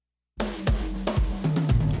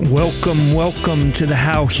Welcome to the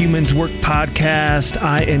How Humans Work podcast.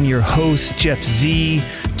 I am your host, Jeffrey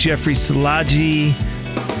Szilagyi.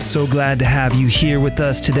 So glad to have you here with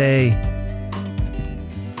us today.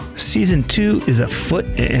 Season 2 is afoot,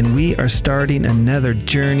 and we are starting another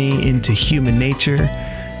journey into human nature.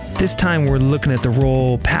 This time we're looking at the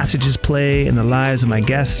role passages play in the lives of my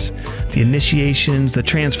guests, the initiations, the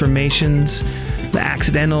transformations, the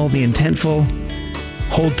accidental, the intentful.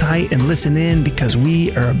 Hold tight and listen in because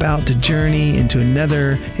we are about to journey into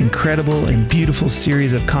another incredible and beautiful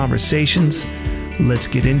series of conversations. Let's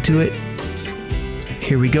get into it.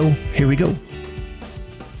 Here we go.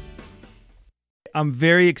 I'm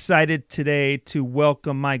very excited today to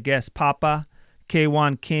welcome my guest, Papa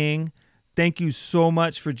K1 King. Thank you so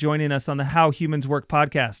much for joining us on the How Humans Work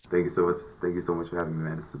podcast. Thank you so much. Thank you so much for having me,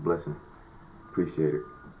 man. It's a blessing. Appreciate it.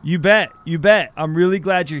 You bet. I'm really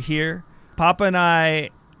glad you're here. Papa and I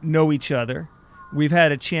know each other. We've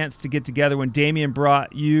had a chance to get together when Damien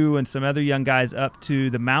brought you and some other young guys up to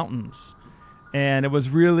the mountains. And it was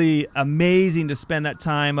really amazing to spend that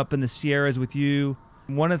time up in the Sierras with you.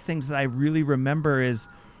 One of the things that I really remember is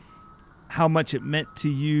how much it meant to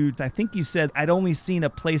you. I think you said I'd only seen a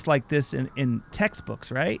place like this in textbooks,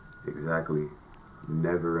 right? Exactly.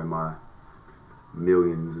 Never in my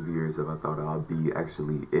millions of years have I thought I'll be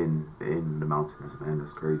actually in the mountains, man.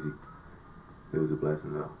 That's crazy. It was a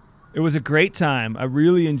blessing, though. It was a great time. I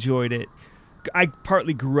really enjoyed it. I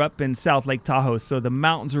partly grew up in South Lake Tahoe, so the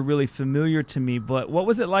mountains are really familiar to me. But what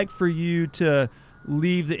was it like for you to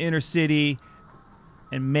leave the inner city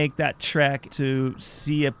and make that trek to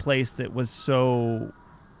see a place that was so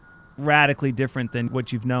radically different than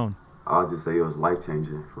what you've known? I'll just say it was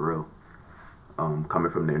life-changing, for real. Coming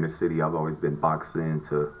from the inner city, I've always been boxed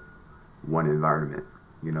into one environment,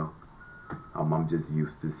 you know. I'm just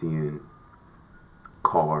used to seeing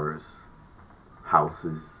cars,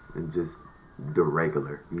 houses, and just the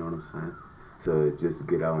regular, you know what I'm saying? To just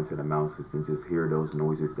get out into the mountains and just hear those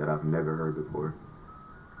noises that I've never heard before.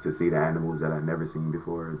 To see the animals that I've never seen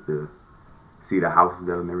before. To see the houses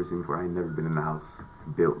that I've never seen before. I ain't never been in a house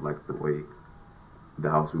built like the way the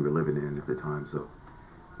house we were living in at the time. So,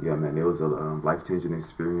 yeah, man, it was a life-changing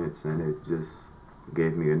experience, and it just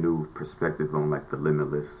gave me a new perspective on, like, the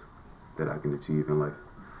limitless that I can achieve in life.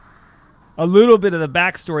 A little bit of the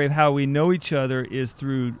backstory of how we know each other is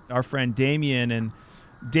through our friend Damien, and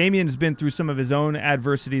Damien's been through some of his own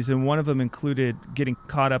adversities, and one of them included getting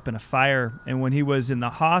caught up in a fire. And when he was in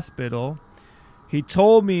the hospital, he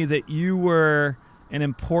told me that you were an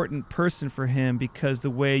important person for him because the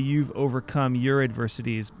way you've overcome your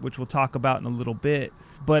adversities, which we'll talk about in a little bit.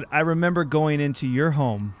 But I remember going into your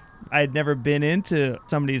home. I had never been into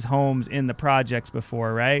somebody's homes in the projects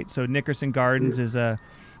before, right? So Nickerson Gardens is a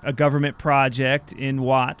government project in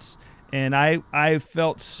Watts, and I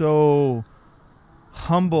felt so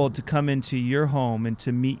humbled to come into your home and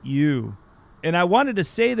to meet you. And I wanted to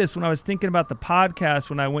say this when I was thinking about the podcast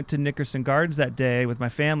when I went to Nickerson Gardens that day with my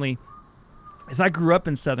family, is I grew up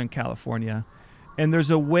in Southern California, and there's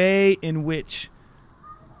a way in which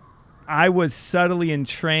I was subtly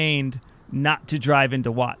entrained not to drive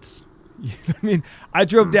into Watts. You know what I mean? I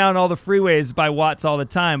drove down all the freeways by Watts all the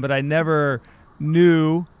time, but I never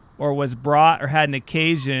knew or was brought or had an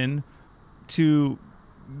occasion to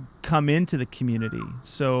come into the community.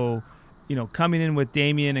 So, you know, coming in with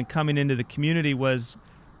Damien and coming into the community was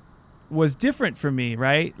different for me,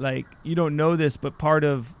 right? Like, you don't know this, but part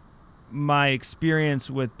of my experience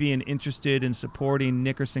with being interested in supporting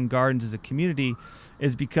Nickerson Gardens as a community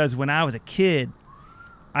is because when I was a kid,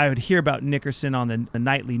 I would hear about Nickerson on the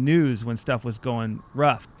nightly news when stuff was going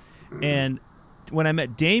rough. And when I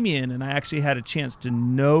met Damien and I actually had a chance to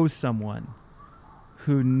know someone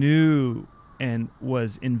who knew and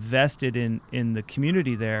was invested in the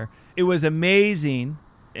community there, it was amazing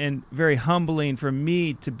and very humbling for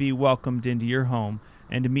me to be welcomed into your home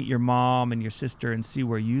and to meet your mom and your sister and see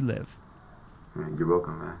where you live. Man, you're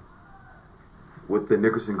welcome, man. With the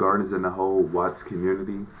Nickerson Gardens and the whole Watts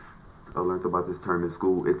community, I learned about this term in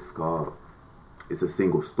school. It's a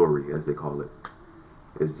single story, as they call it.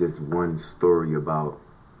 It's just one story about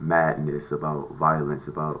madness, about violence,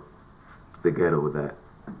 about the ghetto that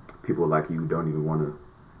people like you don't even want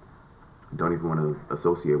to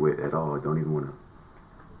associate with at all, don't even want to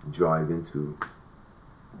drive into.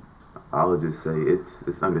 I'll just say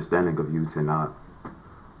it's understanding of you to not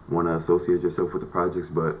want to associate yourself with the projects,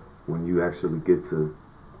 but when you actually get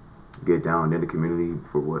down in the community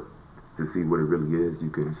to see what it really is, you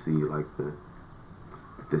can see like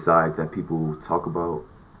the side that people talk about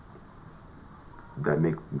that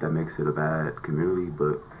makes it a bad community,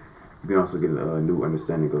 but you can also get a new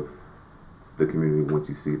understanding of the community once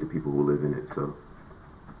you see the people who live in it. So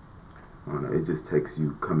I don't know, it just takes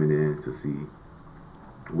you coming in to see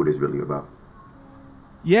what it's really about.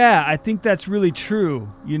 Yeah, I think that's really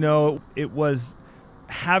true. It was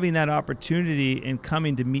having that opportunity and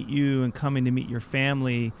coming to meet you and coming to meet your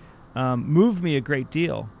family moved me a great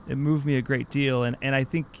deal. It moved me a great deal. And I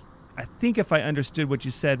think if I understood what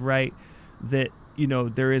you said right, that,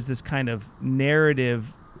 there is this kind of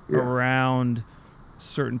narrative around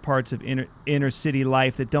certain parts of inner city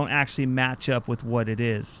life that don't actually match up with what it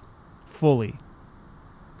is fully.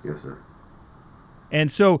 Yes, sir.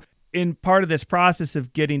 And so in part of this process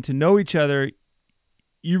of getting to know each other,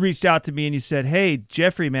 you reached out to me and you said, "Hey,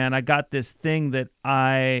 Jeffrey, man, I got this thing that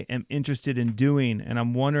I am interested in doing, and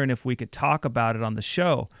I'm wondering if we could talk about it on the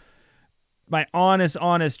show." My honest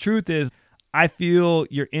truth is I feel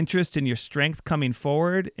your interest and your strength coming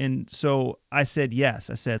forward. And so I said, yes.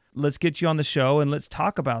 I said, let's get you on the show and let's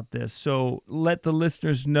talk about this. So let the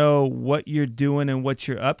listeners know what you're doing and what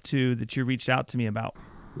you're up to that you reached out to me about.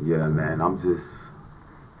 Yeah, man, I'm just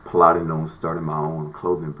plotting on starting my own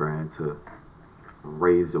clothing brand to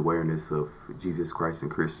raise awareness of Jesus Christ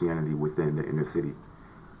and Christianity within the inner city,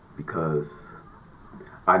 because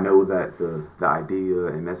I know that the idea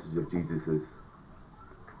and message of Jesus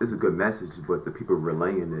is a good message, but the people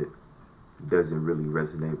relaying it doesn't really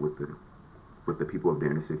resonate with the people of the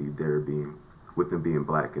inner city. With them being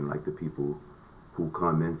black, and like the people who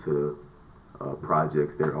come into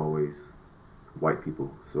projects, they're always white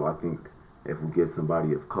people. So I think if we get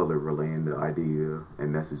somebody of color relaying the idea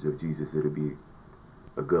and message of Jesus, it'll be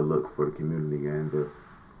a good look for the community and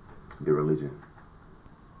the religion.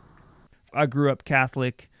 I grew up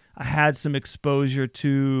Catholic. I had some exposure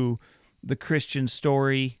to the Christian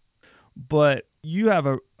story, but you have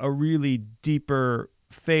a really deeper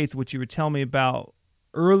faith, which you were telling me about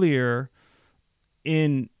earlier,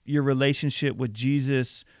 in your relationship with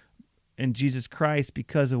Jesus and Jesus Christ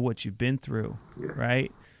because of what you've been through,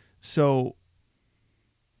 right? So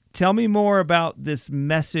tell me more about this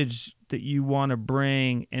message that you want to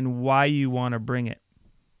bring and why you want to bring it.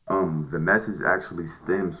 The message actually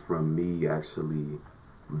stems from me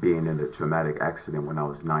being in a traumatic accident when I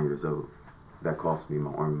was 9 years old. That cost me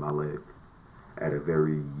my arm and my leg at a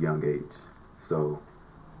very young age. So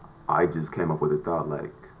I just came up with a thought,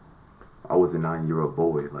 like, I was a 9-year-old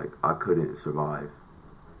boy, like I couldn't survive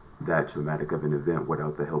that traumatic of an event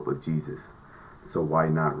without the help of Jesus. So why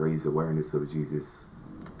not raise awareness of Jesus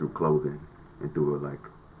through clothing and through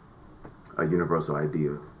a universal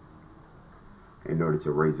idea, in order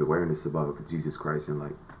to raise awareness about Jesus Christ and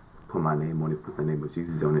like put my name on it, put the name of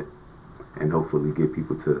Jesus on it, and hopefully get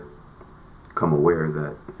people to come aware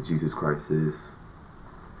that Jesus Christ is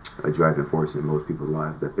a driving force in most people's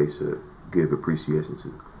lives that they should give appreciation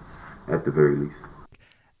to, at the very least.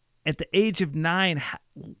 At the age of 9,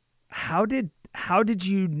 how did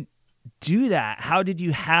you do that? How did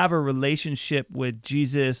you have a relationship with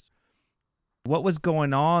Jesus? What was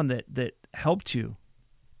going on that helped you?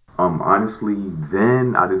 Honestly,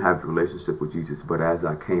 then I didn't have a relationship with Jesus, but as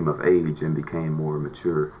I came of age and became more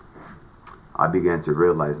mature, I began to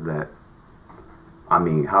realize that,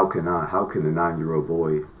 how can a 9-year-old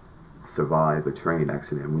boy survive a train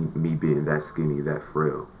accident? Me being that skinny, that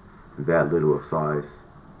frail, that little of size,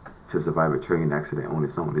 to survive a train accident on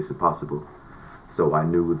its own, it's impossible. So I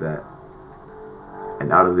knew that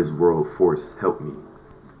an out of this world force helped me.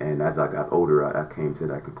 And as I got older, I came to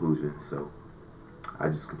that conclusion. So I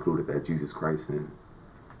just concluded that Jesus Christ and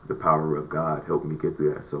the power of God helped me get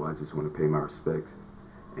through that. So I just want to pay my respects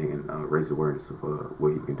and raise awareness of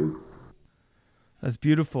what he can do. That's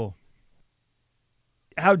beautiful.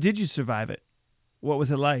 How did you survive it? What was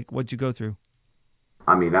it like? What'd you go through?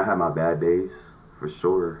 I had my bad days, for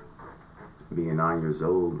sure. Being 9 years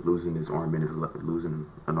old, losing an arm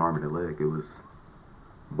and a leg, it was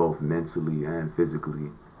both mentally and physically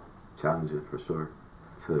challenging, for sure.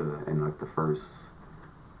 In the first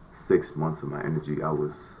 6 months of my energy, I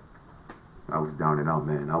was down and out,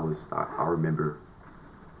 man. I remember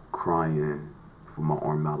crying for my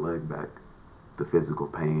arm and my leg back. The physical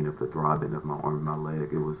pain of the throbbing of my arm and my leg,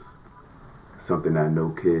 it was something that no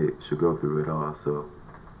kid should go through at all. So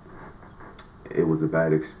it was a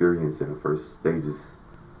bad experience in the first stages.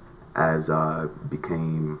 As I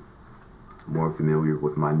became more familiar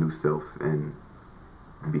with my new self and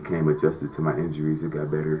became adjusted to my injuries, it got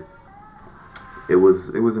better. It was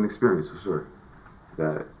an experience, for sure,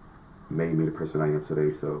 that made me the person I am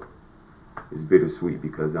today. So it's bittersweet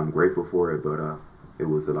because I'm grateful for it, but it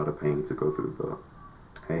was a lot of pain to go through. But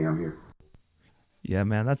hey, I'm here. Yeah,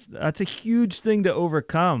 man, that's a huge thing to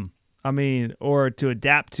overcome. I mean, or to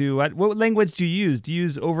adapt to? What language do you use? Do you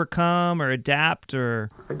use overcome or adapt or?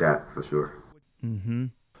 Adapt for sure. Mm-hmm.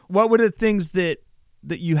 What were the things that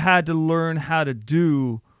you had to learn how to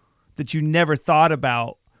do that you never thought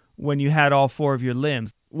about when you had all four of your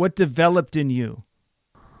limbs? What developed in you?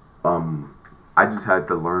 I just had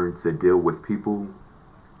to learn to deal with people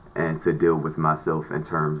and to deal with myself in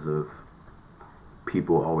terms of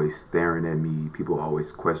people always staring at me, people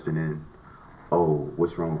always questioning, oh,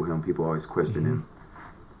 what's wrong with him? People always questioning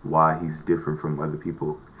why he's different from other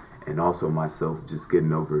people. And also myself just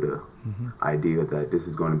getting over the idea that this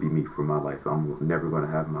is going to be me for my life. I'm never going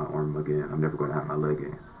to have my arm again. I'm never going to have my leg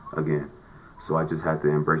again. So I just had to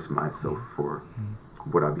embrace myself for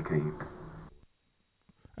what I became.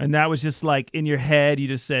 And that was just like in your head, you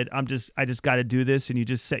just said, I just got to do this. And you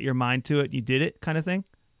just set your mind to it and you did it kind of thing?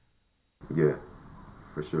 Yeah,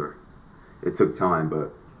 for sure. It took time,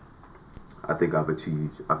 but I think I've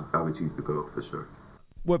achieved the goal for sure.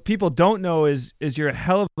 What people don't know is you're a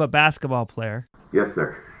hell of a basketball player. Yes,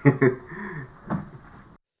 sir.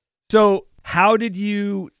 So how did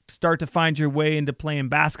you start to find your way into playing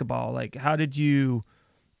basketball? Like, how did you,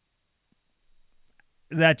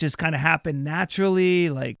 that just kind of happened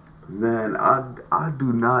naturally? Like, man, I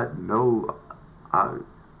do not know. I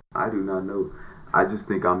do not know. I just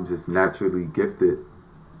think I'm just naturally gifted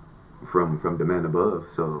from the man above.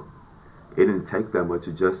 So it didn't take that much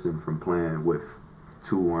adjusting from playing with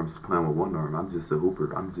two arms to playing with one arm. I'm just a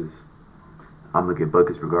hooper. I'm gonna get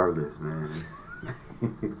buckets regardless, man.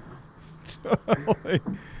 Totally.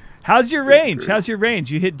 How's your range? How's your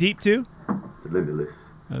range? You hit deep too? Limitless.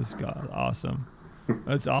 That's awesome.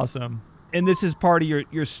 That's awesome. And this is part of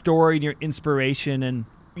your story and your inspiration. And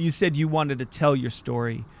you said you wanted to tell your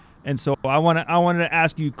story. And so I wanted to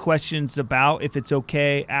ask you questions about, if it's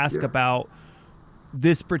okay, about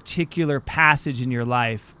this particular passage in your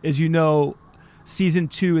life. As you know, season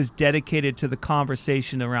 2 is dedicated to the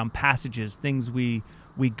conversation around passages, things we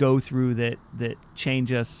go through that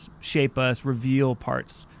change us, shape us, reveal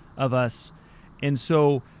parts of us. And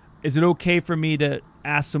so is it okay for me to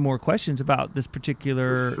ask some more questions about this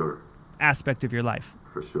particular aspect of your life?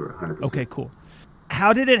 For sure, 100%. Okay, cool.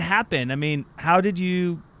 How did it happen? I mean, how did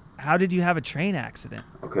you have a train accident?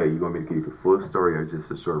 Okay, you want me to give you the full story or just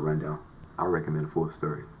a short rundown? I recommend a full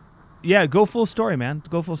story. Yeah, go full story, man.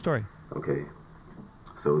 Go full story. Okay,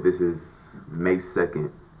 so this is May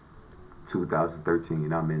 2nd,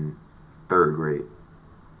 2013. I'm in third grade.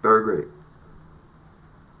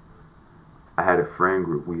 I had a friend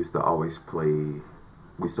group. We used to always play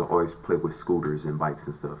with scooters and bikes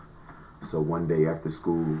and stuff. So one day after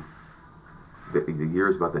school, the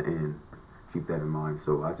year's about to end. Keep that in mind.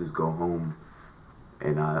 So I just go home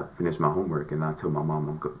and I finish my homework and I tell my mom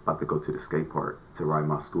I'm about to go to the skate park to ride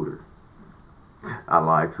my scooter. I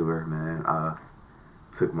lied to her, man. I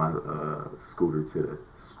took my scooter to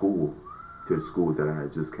the school that I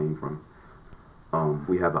had just came from.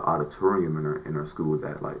 We have an auditorium in our school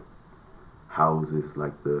that like houses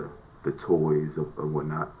like the toys of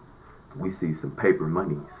whatnot. We see some paper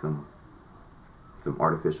money, some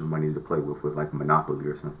artificial money to play with like Monopoly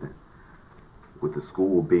or something. With the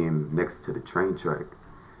school being next to the train track,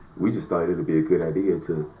 we just thought it'd be a good idea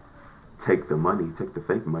to take the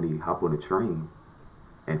fake money, hop on a train,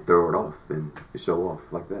 and throw it off and show off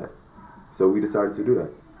like that. So we decided to do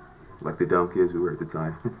that, like the dumb kids we were at the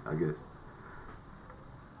time, I guess.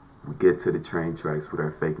 We get to the train tracks with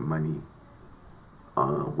our fake money,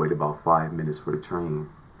 wait about 5 minutes for the train,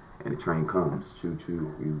 and the train comes, choo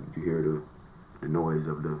choo. You hear the noise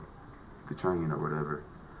of the train or whatever.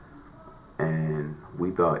 And we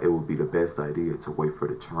thought it would be the best idea to wait for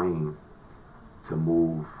the train to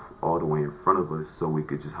move all the way in front of us so we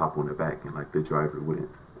could just hop on the back and like the driver wouldn't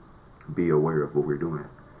be aware of what we're doing.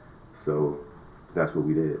 So that's what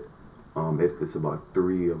we did. It's about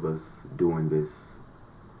 3 of us doing this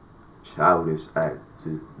childish act,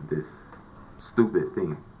 just this stupid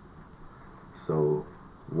thing. So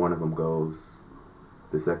one of them goes,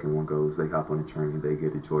 the second one goes, they hop on the train, they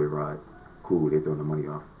get a joyride. Cool, they throw the money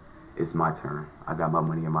off. It's my turn. I got my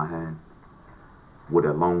money in my hand with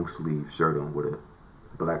a long sleeve shirt on, with a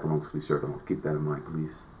black long sleeve shirt on. Keep that in mind,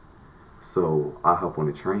 please. So I hop on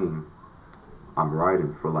the train. I'm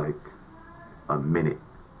riding for like a minute,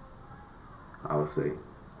 I would say.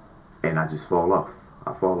 And I just fall off.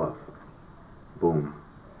 I fall off. Boom.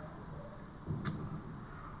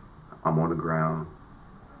 I'm on the ground,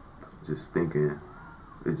 just thinking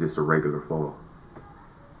it's just a regular fall.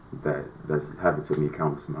 That's happened to me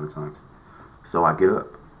countless amount of times. So I get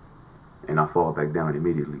up and I fall back down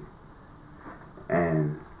immediately.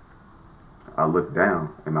 And I look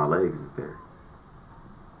down and my legs is there.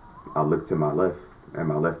 I look to my left, and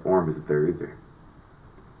my left arm isn't there either.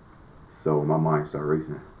 So my mind started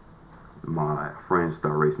racing. My friends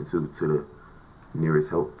started racing to the nearest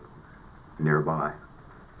help nearby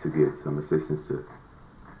to get some assistance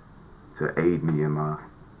to aid me in my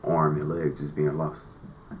arm and leg just being lost.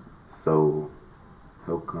 So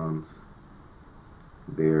help comes.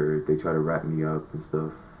 They try to wrap me up and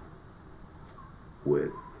stuff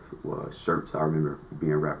with shirts. I remember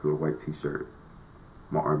being wrapped with a white t-shirt,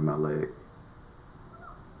 my arm and my leg.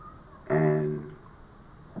 And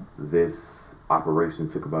this operation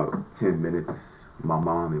took about 10 minutes. My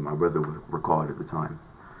mom and my brother were called at the time.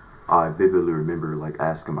 I vividly remember like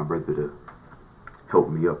asking my brother to help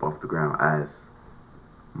me up off the ground as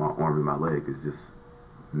my arm and my leg is just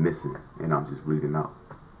missing and I'm just bleeding out.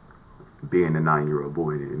 Being a 9-year-old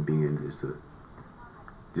boy and being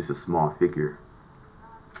just a small figure.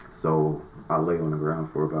 So I lay on the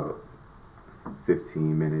ground for about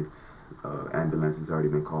 15 minutes. Ambulance has already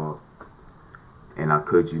been called. And I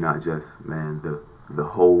kid you not, Jeff, man, the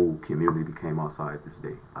whole community came outside this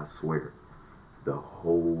day. I swear. I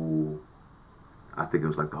think it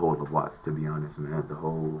was like the whole of Watts, to be honest, man. The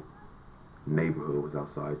whole neighborhood was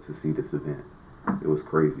outside to see this event. It was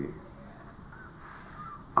crazy.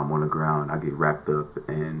 I'm on the ground. I get wrapped up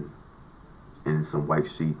in some white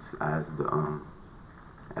sheets as the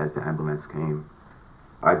ambulance came.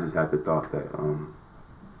 I just had the thought that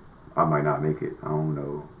I might not make it. I don't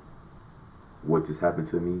know what just happened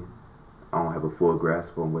to me. I don't have a full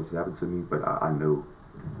grasp on what just happened to me, but I know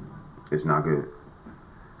it's not good.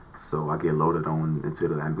 So I get loaded on into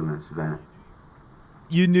the ambulance van.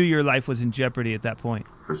 You knew your life was in jeopardy at that point.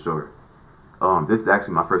 For sure. This is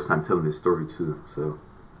actually my first time telling this story too, so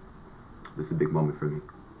this is a big moment for me.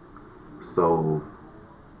 So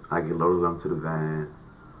I get loaded onto the van,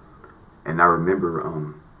 and I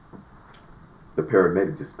remember the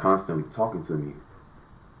paramedic just constantly talking to me,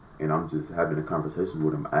 and I'm just having a conversation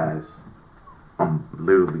with him as I'm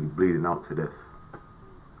literally bleeding out to death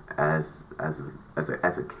as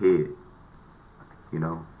a kid, you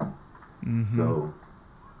know. Mm-hmm. So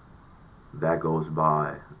that goes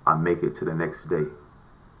by. I make it to the next day,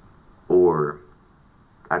 or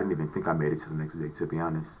I didn't even think I made it to the next day, to be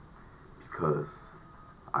honest, because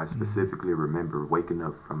I specifically remember waking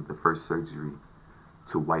up from the first surgery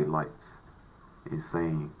to white lights and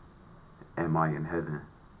saying, "Am I in heaven?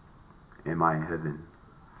 Am I in heaven?"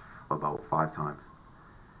 about 5 times.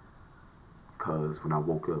 Because when I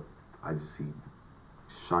woke up, I just see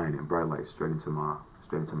shining bright lights straight into my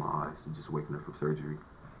eyes, just waking up from surgery.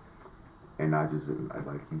 And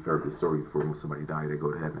you've heard this story before, when somebody died, they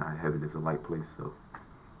go to heaven. Heaven is a light place, so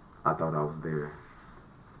I thought I was there.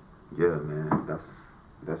 Yeah, man,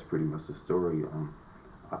 that's pretty much the story.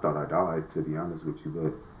 I thought I died, to be honest with you,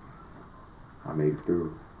 but I made it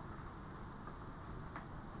through.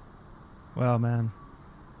 Wow, man.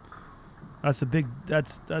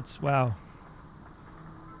 That's wow.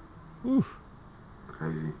 Whew.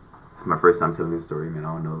 Crazy. It's my first time telling this story, man.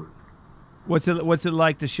 I don't know. What's it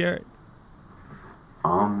like to share it?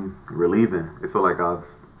 Relieving. I feel like I've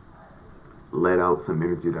let out some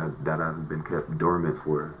energy that I've been kept dormant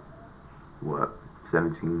for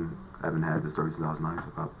 17. I haven't had this story since I was 9, so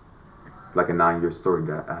about like a 9-year story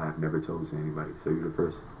that I have never told to anybody. So you're the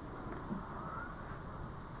first.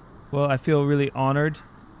 Well, I feel really honored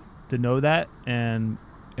to know that, and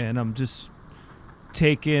I'm just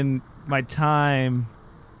taking my time.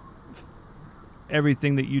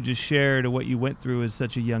 Everything that you just shared of what you went through as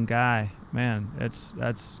such a young guy, man, that's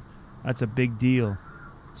a big deal,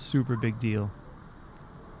 super big deal.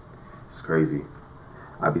 It's crazy.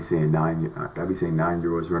 I be seeing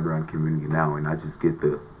 9-year-olds run around the community now, and I just get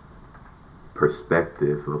the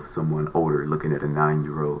perspective of someone older looking at a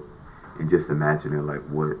 9-year-old and just imagining like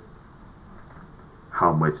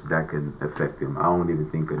how much that can affect them. I don't even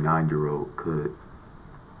think a 9-year-old could.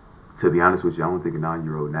 To be honest with you, I don't think a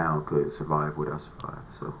 9-year-old now could survive what I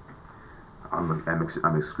survived. So I'm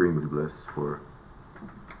extremely blessed for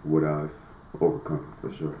what I've overcome,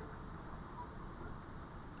 for sure.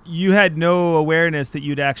 You had no awareness that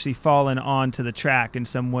you'd actually fallen onto the track in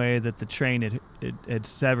some way, that the train had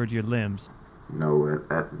severed your limbs. No,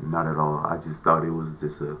 not at all. I just thought it was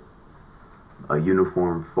just a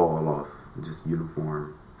uniform fall off, just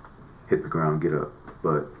uniform hit the ground, get up.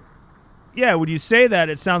 But yeah, when you say that,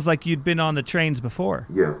 it sounds like you'd been on the trains before.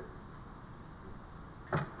 Yeah.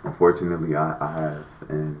 Unfortunately, I have,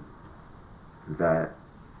 and that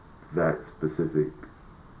specific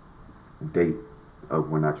date of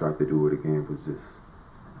when I tried to do it again was just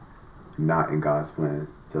not in God's plans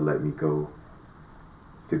to let me go,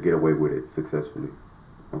 to get away with it successfully,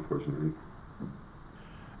 unfortunately.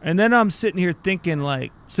 And then I'm sitting here thinking,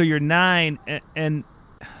 like, so you're 9 and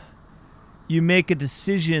you make a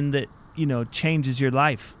decision that, changes your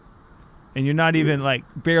life. And you're not even, like,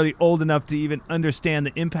 barely old enough to even understand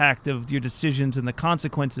the impact of your decisions and the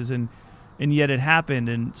consequences. And yet it happened.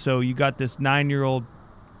 And so you got this 9-year-old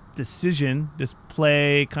decision, this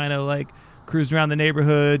play, kind of like cruising around the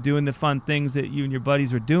neighborhood, doing the fun things that you and your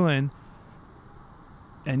buddies were doing.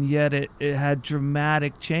 And yet it had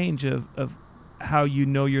dramatic change of how you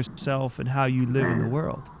know yourself and how you live in the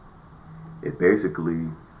world. It basically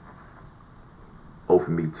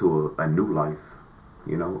opened me to a new life.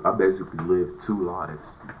 I basically lived 2 lives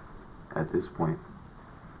at this point.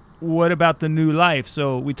 What about the new life?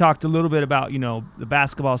 So we talked a little bit about, the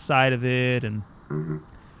basketball side of it and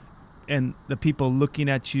and the people looking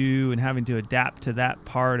at you and having to adapt to that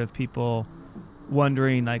part of people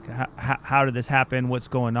wondering, like, how did this happen? What's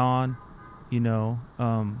going on?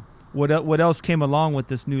 What else came along with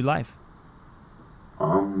this new life?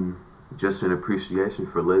 Just an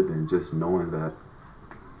appreciation for living, just knowing that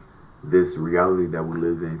this reality that we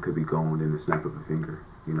live in could be gone in the snap of a finger.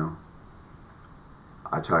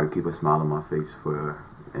 I try to keep a smile on my face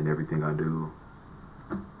in everything I do.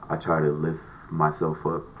 I try to lift myself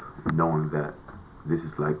up, knowing that this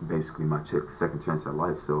is like basically my second chance at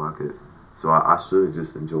life. So I should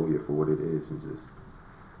just enjoy it for what it is and just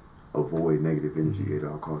avoid negative energy at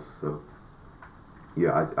all costs. So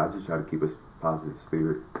yeah, I just try to keep a positive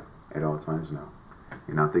spirit at all times now,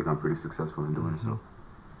 and I think I'm pretty successful in doing so.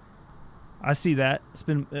 I see that. It's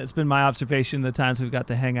been my observation the times we've got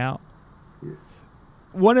to hang out. Yeah.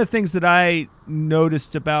 One of the things that I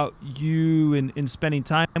noticed about you in spending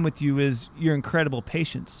time with you is your incredible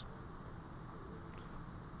patience.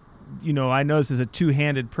 I notice as a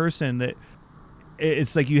two-handed person that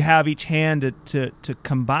it's like you have each hand to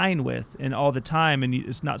combine with and all the time, and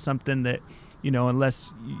it's not something that,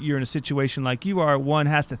 unless you're in a situation like you are, one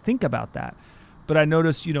has to think about that. But I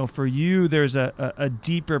noticed, for you, there's a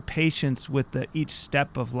deeper patience with each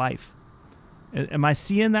step of life. Am I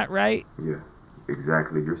seeing that right? Yeah,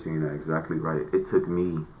 exactly. You're seeing that exactly right. It took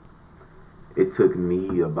me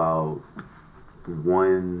about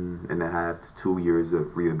 1.5 to 2 years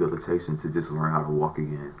of rehabilitation to just learn how to walk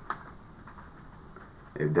again.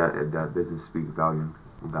 If that doesn't speak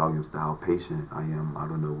volumes to how patient I am, I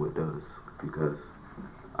don't know what does. Because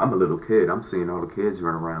I'm a little kid. I'm seeing all the kids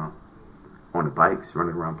run around on the bikes,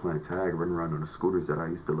 running around playing tag, running around on the scooters that I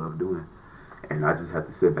used to love doing. And I just had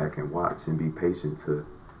to sit back and watch and be patient to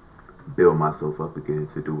build myself up again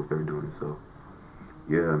to do what they're doing. So,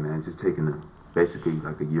 yeah, man, just taking basically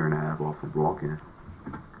like a 1.5 years off of walking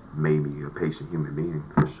made me a patient human being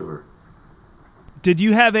for sure. Did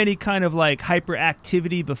you have any kind of like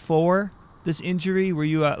hyperactivity before this injury? Were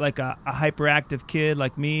you like a hyperactive kid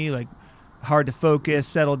like me, like hard to focus,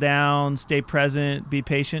 settle down, stay present, be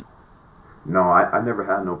patient? No, I never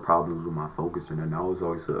had no problems with my focus, and I was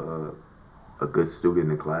always a good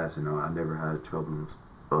student in class. I never had trouble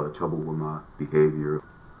with my behavior.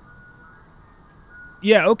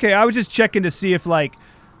 Yeah, okay. I was just checking to see if like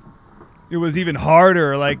it was even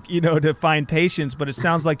harder, like, to find patience. But it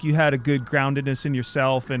sounds like you had a good groundedness in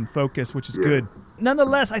yourself and focus, which is good.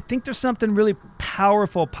 Nonetheless, I think there's something really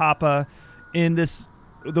powerful, Papa, in this,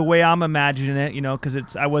 the way I'm imagining it.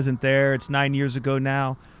 Because I wasn't there. It's 9 years ago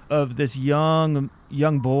now. Of this young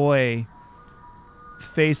boy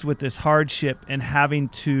faced with this hardship and having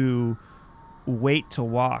to wait to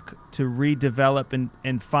walk, to redevelop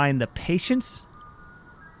and find the patience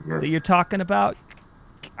that you're talking about.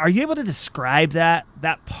 Are you able to describe that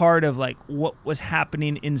part of like what was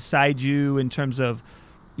happening inside you in terms of,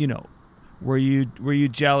 were you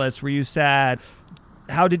jealous? Were you sad?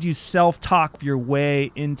 How did you self-talk your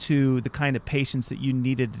way into the kind of patience that you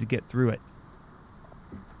needed to get through it?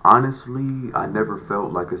 Honestly, I never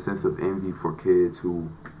felt like a sense of envy for kids who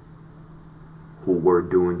were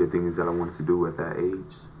doing the things that I wanted to do at that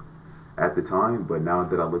age at the time. But now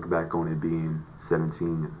that I look back on it being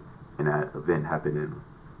 17 and that event happening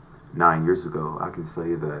 9 years ago, I can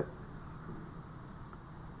say that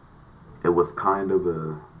it was kind of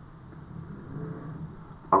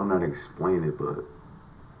I don't know how to explain it, but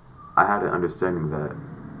I had a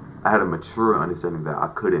mature understanding that I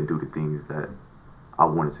couldn't do the things that I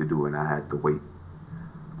wanted to do, and I had to wait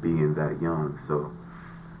being that young. So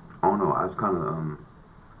I don't know, I've kind of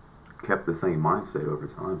kept the same mindset over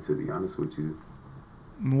time, to be honest with you.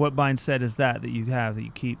 What mindset is that you have, that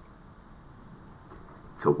you keep?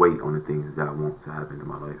 To wait on the things that I want to happen in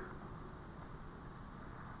my life.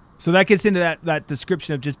 So that gets into that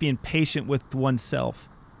description of just being patient with oneself.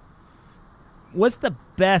 What's the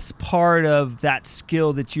best part of that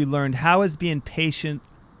skill that you learned? How has being patient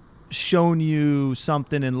shown you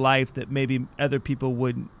something in life that maybe other people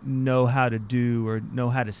wouldn't know how to do or know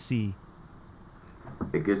how to see?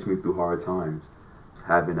 It gets me through hard times.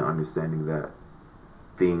 Having an understanding that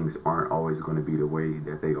things aren't always going to be the way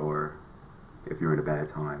that they are if you're in a bad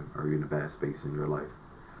time or you're in a bad space in your life.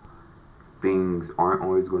 Things aren't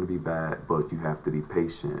always going to be bad, but you have to be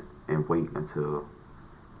patient and wait until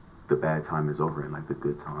the bad time is over and like the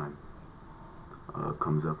good time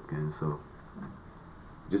comes up again. So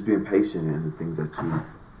just being patient in the things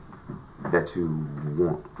that you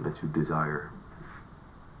want, that you desire.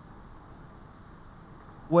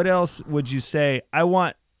 What else would you say? I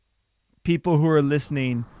want people who are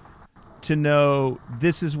listening to know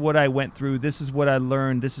this is what I went through, this is what I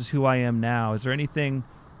learned, this is who I am now. Is there anything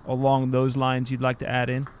along those lines you'd like to add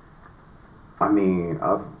in? I mean,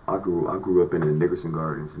 I grew up in the Nickerson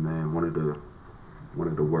Gardens, man. One of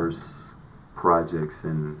the worst projects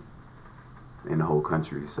in the whole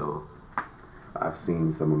country. So I've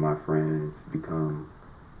seen some of my friends become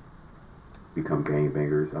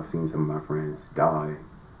gangbangers. I've seen some of my friends die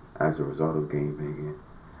as a result of gangbanging.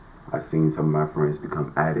 I've seen some of my friends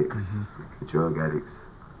become addicts, drug addicts.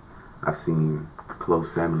 I've seen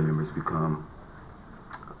close family members become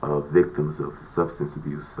victims of substance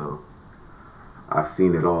abuse. So I've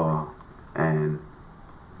seen it all, and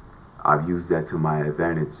I've used that to my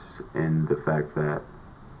advantage in the fact that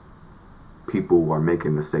people are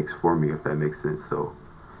making mistakes for me, if that makes sense. So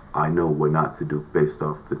I know what not to do based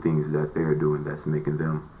off the things that they're doing that's making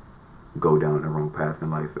them go down the wrong path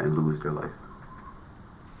in life and lose their life.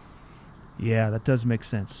 Yeah, that does make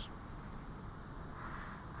sense.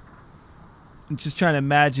 I'm just trying to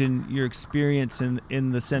imagine your experience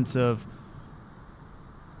in the sense of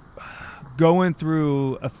going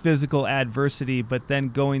through a physical adversity, but then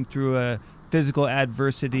going through a physical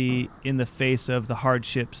adversity in the face of the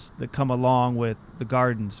hardships that come along with the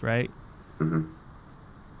gardens, right? Mm-hmm.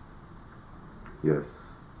 Yes.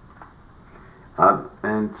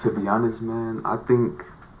 And to be honest, man, I think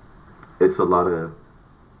it's a lot of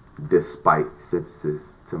despite sentences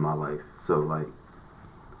to my life. So, like,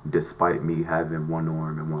 despite me having one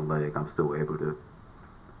arm and one leg, I'm still able to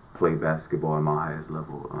play basketball at my highest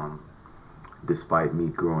level. Despite me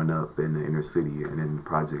growing up in the inner city and in the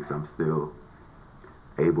projects, I'm still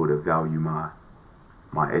able to value my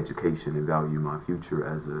education and value my future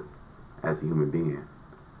as a human being,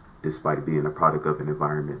 despite being a product of an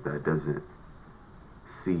environment that doesn't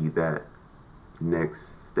see that next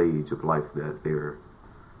stage of life that they're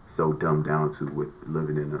so dumbed down to with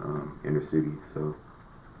living in the inner city. So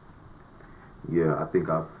yeah, I think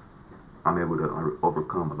I'm able to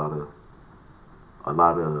overcome a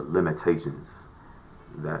lot of limitations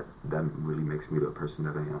that really makes me the person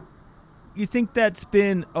that I am. You think that's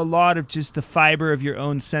been a lot of just the fiber of your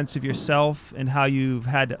own sense of yourself and how you've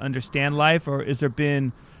had to understand life, or has there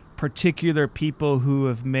been particular people who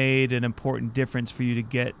have made an important difference for you to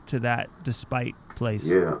get to that despite place?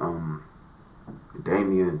 Yeah,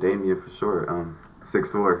 Damien for sure.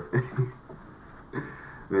 6'4".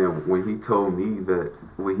 Man, when he told me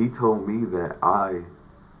that I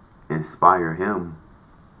inspire him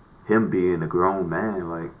being a grown man,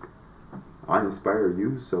 like, I inspire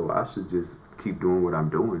you, so I should just keep doing what I'm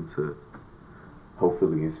doing to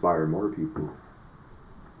hopefully inspire more people,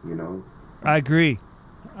 you know? I agree.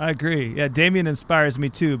 Yeah, Damien inspires me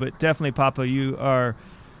too, but definitely, Papa,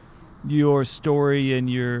 your story and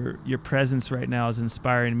your presence right now is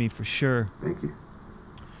inspiring me for sure. Thank you.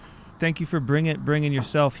 Thank you for bringing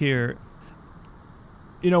yourself here.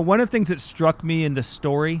 You know, one of the things that struck me in the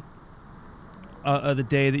story of the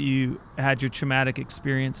day that you had your traumatic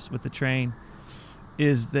experience with the train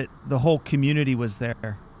is that the whole community was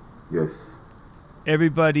there. Yes.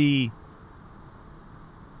 Everybody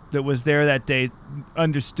that was there that day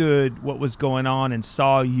understood what was going on and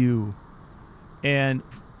saw you and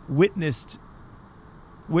witnessed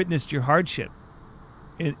your hardship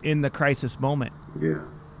in the crisis moment. Yeah.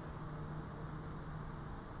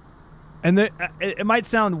 And it might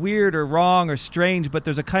sound weird or wrong or strange, but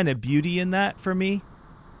there's a kind of beauty in that for me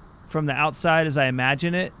from the outside as I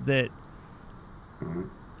imagine it, that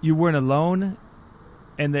you weren't alone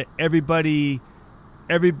and that everybody,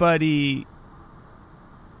 the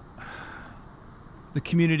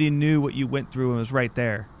community knew what you went through and was right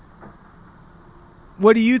there.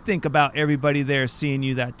 What do you think about everybody there seeing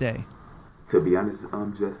you that day? To be honest,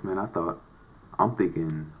 Jeff, man, I'm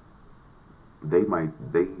thinking they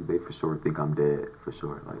for sure think I'm dead, for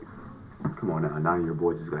sure. Like, come on now, a 9-year-old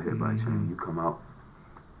boy just got hit by a train. You come out,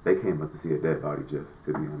 they came up to see a dead body, Jeff,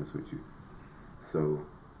 to be honest with you. So,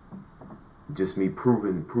 just me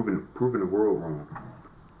proving the world wrong.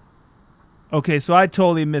 Okay, so I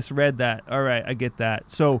totally misread that. All right, I get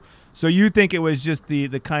that. So you think it was just the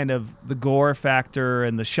kind of the gore factor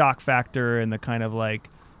and the shock factor and the kind of like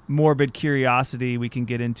morbid curiosity we can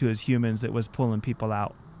get into as humans that was pulling people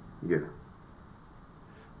out. Yeah.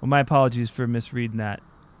 Well, my apologies for misreading that.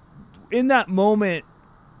 In that moment,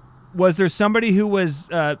 was there somebody who was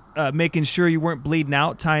making sure you weren't bleeding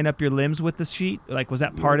out, tying up your limbs with the sheet? Like, was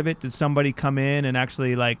that part of it? Did somebody come in and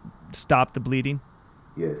actually like stop the bleeding?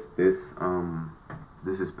 Yes, this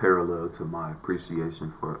is parallel to my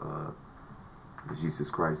appreciation for Jesus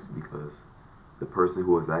Christ, because the person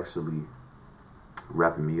who was actually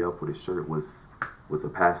wrapping me up with a shirt was a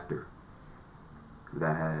pastor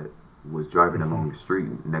that was driving along the street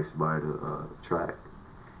next by the track,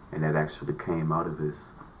 and that actually came out of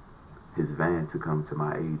his van to come to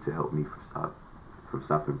my aid to help me from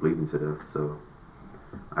stopping bleeding to death. So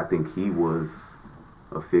I think he was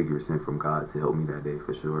a figure sent from God to help me that day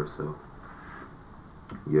for sure. So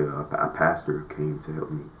yeah, a pastor came to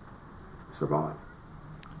help me survive.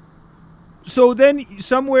 So then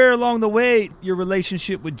somewhere along the way, your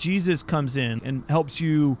relationship with Jesus comes in and helps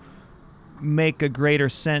you make a greater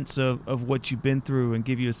sense of what you've been through and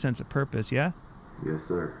give you a sense of purpose, yeah? Yes,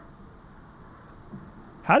 sir.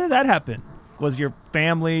 How did that happen? Was your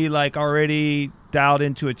family like already dialed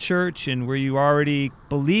into a church, and were you already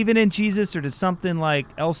believing in Jesus, or did something like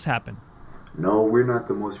else happen? No, we're not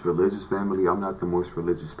the most religious family. I'm not the most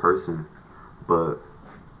religious person, but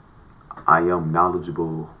I am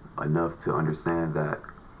knowledgeable enough to understand that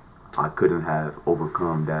I couldn't have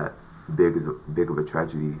overcome that big of a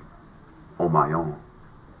tragedy on my own.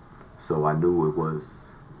 So I knew it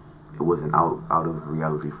was an out of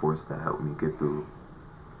reality force that helped me get through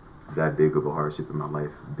that big of a hardship in my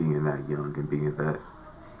life, being that young and being that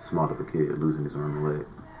small of a kid, losing his arm and leg.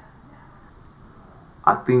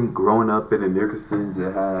 I think growing up in the Nickersons,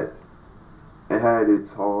 it had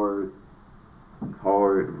its hard,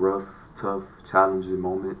 rough, tough, challenging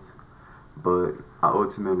moments, but I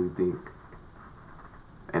ultimately think,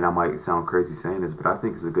 and I might sound crazy saying this, but I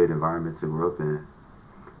think it's a good environment to grow up in.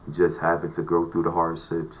 Just having to go through the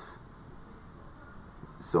hardships,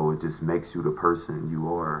 so it just makes you the person you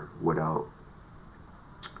are without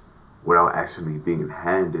actually being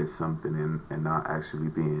handed something and not actually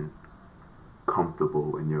being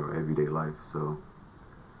comfortable in your everyday life. So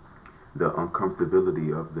the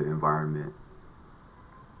uncomfortability of the environment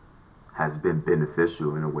has been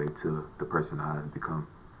beneficial in a way to the person I have become,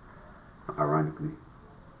 ironically.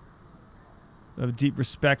 I have a deep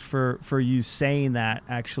respect for you saying that,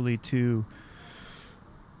 actually, too.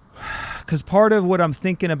 Because part of what I'm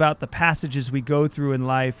thinking about the passages we go through in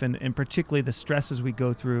life, and particularly the stresses we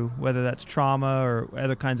go through, whether that's trauma or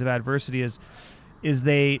other kinds of adversity, is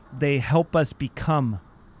they help us become.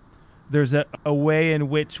 There's a way in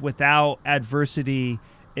which without adversity,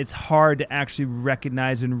 it's hard to actually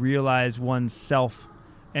recognize and realize oneself.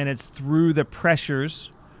 And it's through the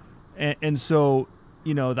pressures. And so,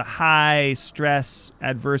 the high stress,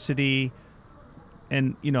 adversity,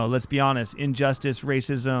 and, let's be honest, injustice,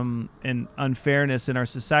 racism, and unfairness in our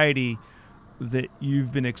society that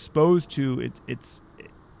you've been exposed to, it's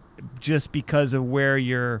just because of where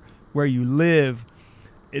you live.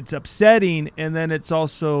 It's upsetting, and then it's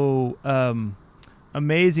also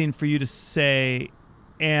amazing for you to say,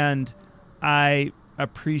 and I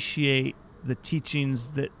appreciate the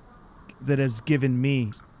teachings that has given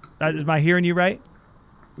me. Am I hearing you right?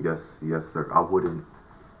 Yes, sir. I wouldn't.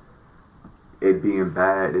 It being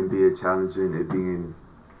bad and being challenging, it being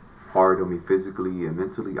hard on me physically and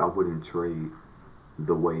mentally, I wouldn't trade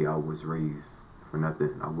the way I was raised for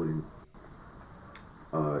nothing. I wouldn't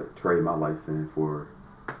trade my life in for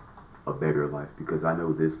a better life, because I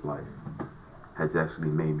know this life has actually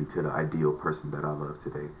made me to the ideal person that I love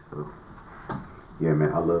today. So, yeah,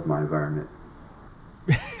 man, I love my environment.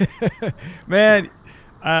 Man,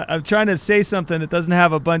 I'm trying to say something that doesn't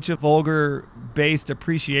have a bunch of vulgar-based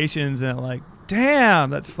appreciations, and like, damn,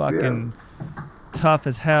 that's fucking tough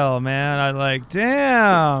as hell, man. I like,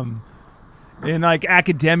 damn. In like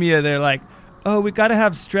academia, they're like, oh, we got to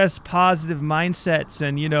have stress-positive mindsets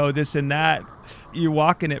and, this and that. You're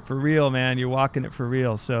walking it for real, man. You're walking it for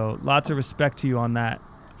real. So lots of respect to you on that.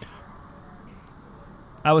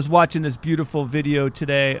 I was watching this beautiful video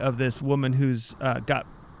today of this woman who's got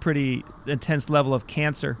pretty intense level of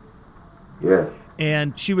cancer. Yeah.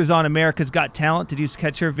 And she was on America's Got Talent. Did you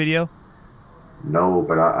catch her video? No,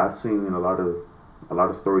 but I've seen a lot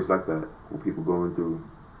of stories like that with people going through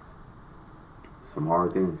some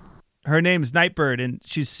hard things. Her name's Nightbirde, and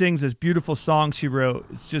she sings this beautiful song she wrote.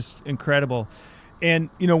 It's just incredible. And,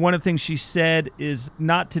 one of the things she said is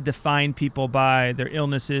not to define people by their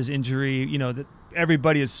illnesses, injury, that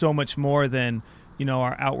everybody is so much more than,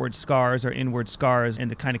 our outward scars, our inward scars, and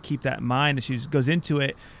to kind of keep that in mind as she goes into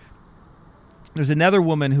it. There's another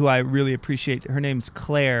woman who I really appreciate. Her name's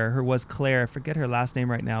Claire. I forget her last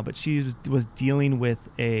name right now, but she was dealing with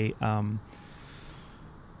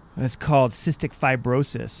it's called cystic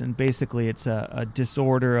fibrosis, and basically it's a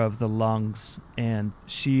disorder of the lungs, and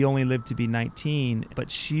she only lived to be 19,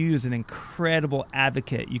 but she was an incredible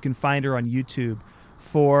advocate. You can find her on YouTube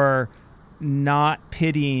for not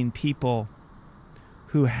pitying people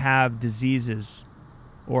who have diseases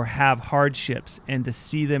or have hardships, and to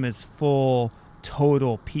see them as full,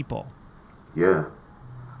 total people. Yeah,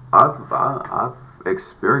 I've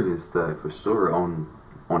experienced that for sure on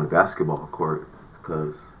a basketball court,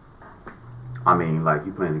 because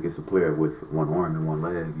you playing against a player with one arm and one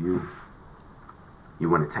leg, you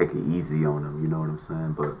want to take it easy on them, you know what I'm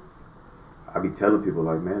saying? But I be telling people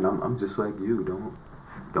man, I'm just like you.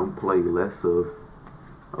 Don't play less of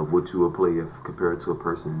what you would play if compared to a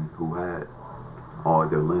person who had all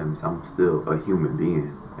their limbs. I'm still a human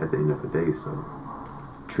being at the end of the day, so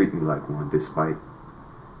treat me like one despite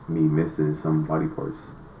me missing some body parts.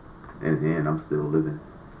 In the end, I'm still living.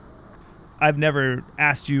 I've never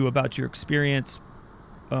asked you about your experience,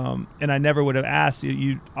 and I never would have asked you.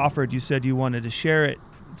 You said you wanted to share it.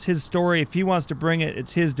 It's his story. If he wants to bring it,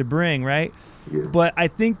 it's his to bring, right? Yeah. But I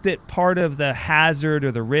think that part of the hazard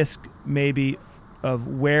or the risk maybe of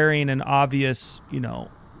wearing an obvious,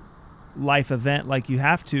 life event like you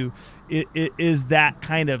have to, it is that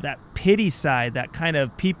kind of that pity side, that kind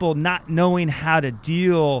of people not knowing how to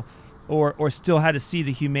deal or still how to see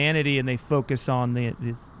the humanity, and they focus on the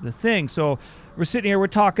thing. So we're sitting here, we're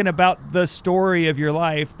talking about the story of your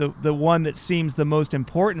life, the one that seems the most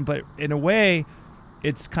important, but in a way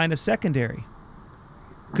it's kind of secondary,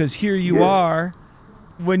 because here you are.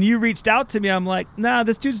 When you reached out to me, I'm like, nah,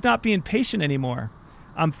 this dude's not being patient anymore.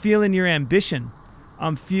 I'm feeling your ambition.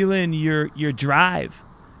 I'm feeling your drive.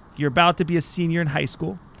 You're about to be a senior in high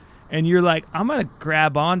school, and you're like, I'm going to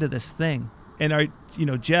grab onto this thing. And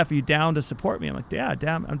Jeff, are you down to support me? I'm like, yeah,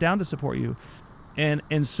 I'm down to support you.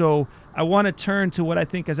 And so I want to turn to what I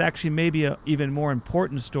think is actually maybe a even more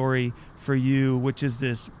important story for you, which is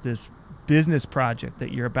this business project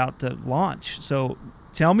that you're about to launch. So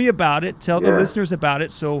tell me about it. Tell the listeners about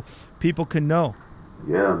it so people can know.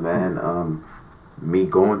 Yeah, man. Me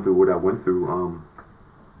going through what I went through.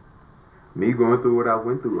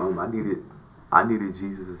 I needed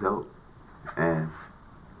Jesus' help, and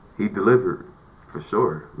he delivered for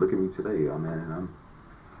sure. Look at me today, I'm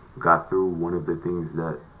got through one of the things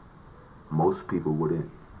that most people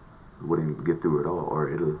wouldn't get through at all, or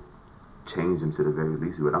it'll change them to the very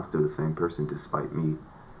least. But I'm still the same person despite me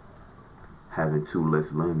having 2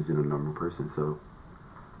 less limbs than a normal person. So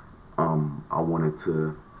I wanted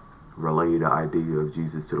to relay the idea of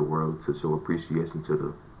Jesus to the world, to show appreciation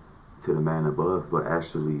to the man above, but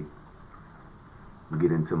actually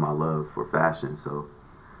get into my love for fashion. So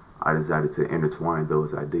I decided to intertwine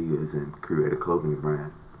those ideas and create a clothing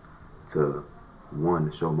brand to,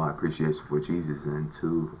 1, show my appreciation for Jesus, and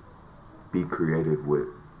 2, be creative with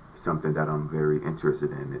something that I'm very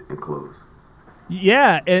interested in clothes.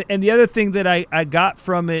 Yeah, and the other thing that I got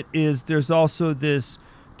from it is there's also this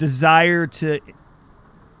desire to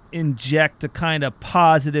inject a kind of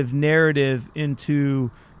positive narrative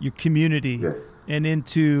into your community. Yes. And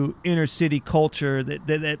into inner city culture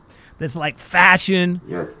that's like fashion.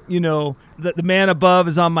 Yes. The man above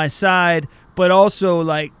is on my side, but also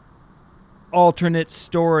like alternate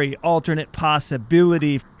story, alternate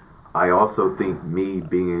possibility. I also think me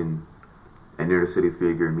being an inner city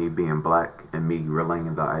figure, me being black, and me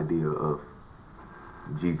relaying the idea of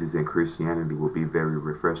Jesus and Christianity will be very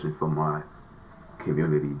refreshing for my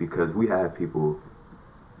community, because we have people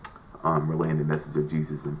relaying the message of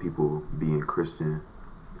Jesus, and people being Christian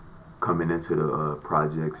coming into the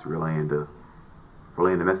projects relaying the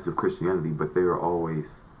message of Christianity, but they're always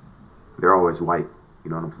white, you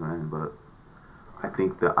know what I'm saying? But I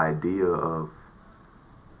think the idea of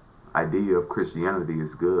Christianity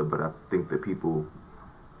is good, but I think that people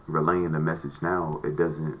relaying the message now, it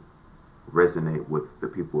doesn't resonate with the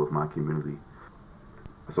people of my community.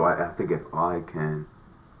 So I think if I can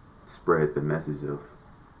spread the message of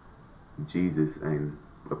Jesus and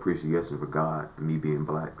appreciation for God, me being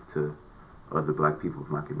black, to other black people of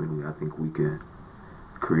my community, I think we can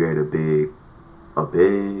create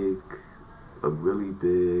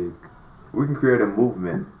we can create a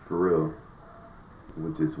movement for real,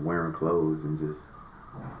 with just wearing clothes and just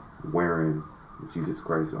wearing Jesus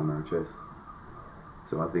Christ on our chest.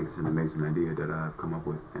 So I think it's an amazing idea that I've come up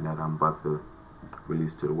with and that I'm about to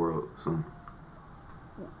release to the world soon.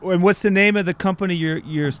 And what's the name of the company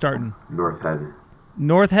you're starting? North Heaven.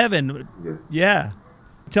 North Heaven. Yeah.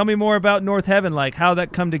 Tell me more about North Heaven, like how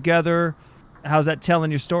that come together. How's that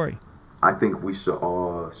telling your story? I think we should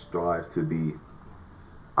all strive to be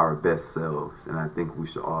our best selves, and I think we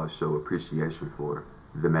should all show appreciation for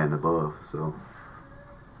the man above. So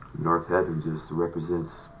North Heaven just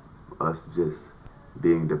represents us just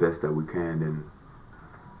being the best that we can, and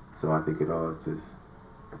so I think it all just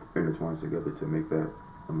intertwines together to make that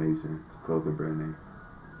amazing clothing brand name.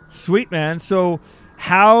 Sweet, man. So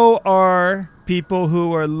how are people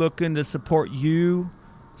who are looking to support you,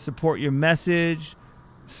 support your message,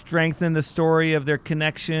 strengthen the story of their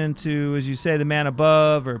connection to, as you say, the man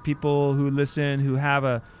above, or people who listen who have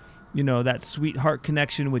a, that sweetheart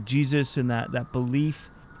connection with Jesus and that belief?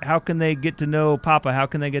 How can they get to know Papa? How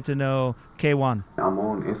can they get to know K1? I'm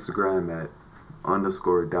on Instagram at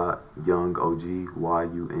 _.youngog,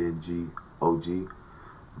 YUNGOG.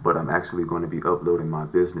 But I'm actually going to be uploading my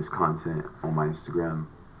business content on my Instagram,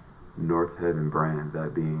 North Heaven brand,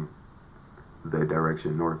 that being the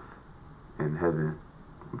direction North and Heaven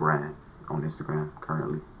brand on Instagram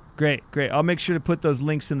currently. Great. I'll make sure to put those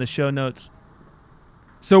links in the show notes.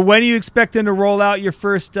 So when are you expecting to roll out your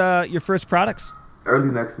first products?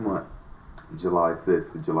 Early next month, July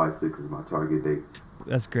 5th, July 6th is my target date.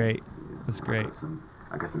 That's great. That's great.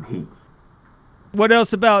 I got some heat. What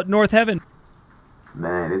else about North Heaven?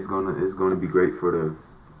 Man, it's gonna be great for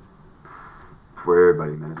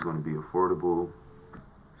everybody, man. It's gonna be affordable.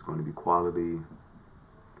 It's gonna be quality.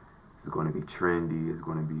 It's gonna be trendy. It's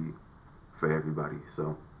gonna be for everybody.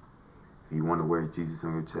 So if you want to wear Jesus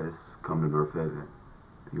on your chest, come to North Heaven.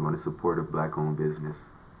 If you want to support a black-owned business,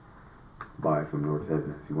 buy from North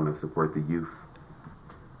Heaven. If you want to support the youth,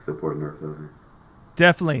 support North Heaven.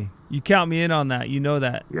 Definitely. You count me in on that. You know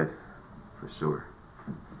that. Yes, for sure.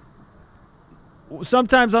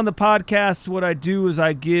 Sometimes on the podcast, what I do is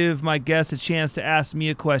I give my guests a chance to ask me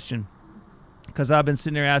a question, because I've been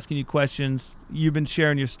sitting there asking you questions. You've been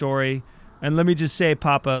sharing your story. And let me just say,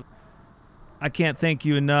 Papa, I can't thank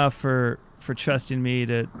you enough for trusting me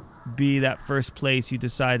to be that first place you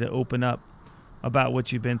decide to open up about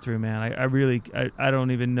what you've been through, man. I really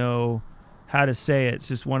don't even know how to say it. It's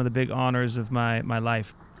just one of the big honors of my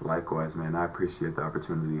life. Likewise, man. I appreciate the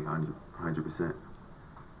opportunity 100%.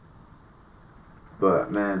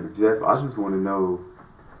 But man, Jeff, I just want to know,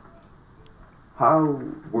 how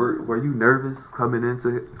were you nervous coming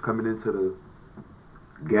into the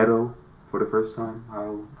ghetto for the first time?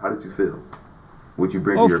 How did you feel? Would you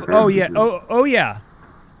bring your family? Oh yeah.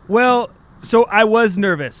 Well, so I was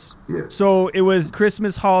nervous. Yeah. So it was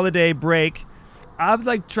Christmas holiday break. I'm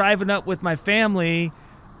like driving up with my family,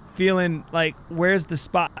 feeling like, where's the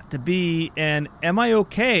spot to be, and am I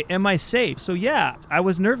okay? Am I safe? So yeah, I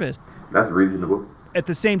was nervous. That's reasonable. At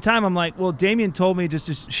the same time, I'm like, well, Damien told me just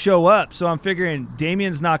to show up. So I'm figuring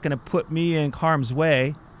Damien's not going to put me in harm's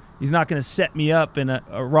way. He's not going to set me up in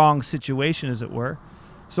a wrong situation, as it were.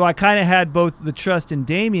 So I kind of had both the trust in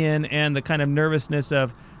Damien and the kind of nervousness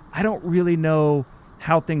of, I don't really know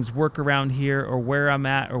how things work around here or where I'm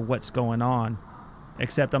at or what's going on,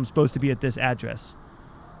 except I'm supposed to be at this address.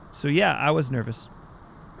 So yeah, I was nervous.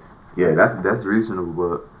 Yeah, that's reasonable,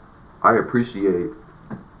 but I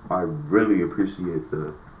really appreciate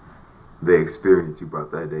the experience you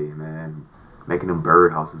brought that day, man. Making them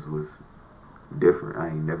birdhouses was different. I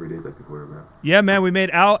ain't never did that before, bro. Yeah, man, we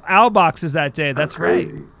made owl boxes that day. That's right.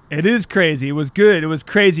 It is crazy. It was good. It was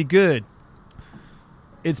crazy good.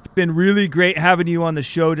 It's been really great having you on the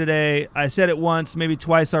show today. I said it once, maybe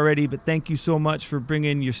twice already, but thank you so much for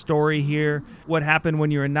bringing your story here, what happened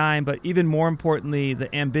when you were 9, but even more importantly,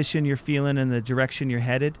 the ambition you're feeling and the direction you're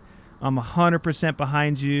headed. I'm 100%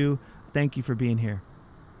 behind you. Thank you for being here.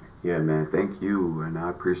 Yeah, man, thank you, and I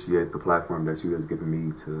appreciate the platform that you guys given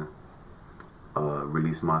me to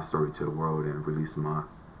release my story to the world and release my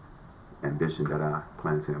ambition that I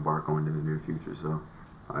plan to embark on in the near future. So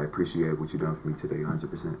I appreciate what you've done for me today,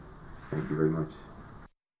 100%. Thank you very much.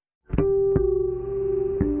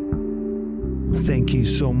 Thank you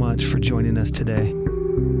so much for joining us today.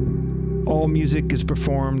 All music is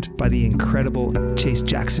performed by the incredible Chase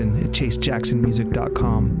Jackson at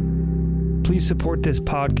chasejacksonmusic.com. Please support this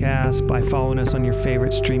podcast by following us on your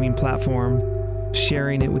favorite streaming platform,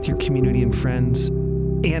 sharing it with your community and friends,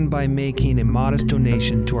 and by making a modest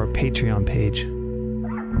donation to our Patreon page.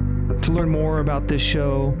 To learn more about this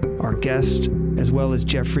show, our guest, as well as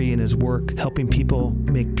Jeffrey and his work helping people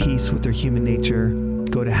make peace with their human nature,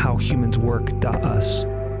 go to howhumanswork.us.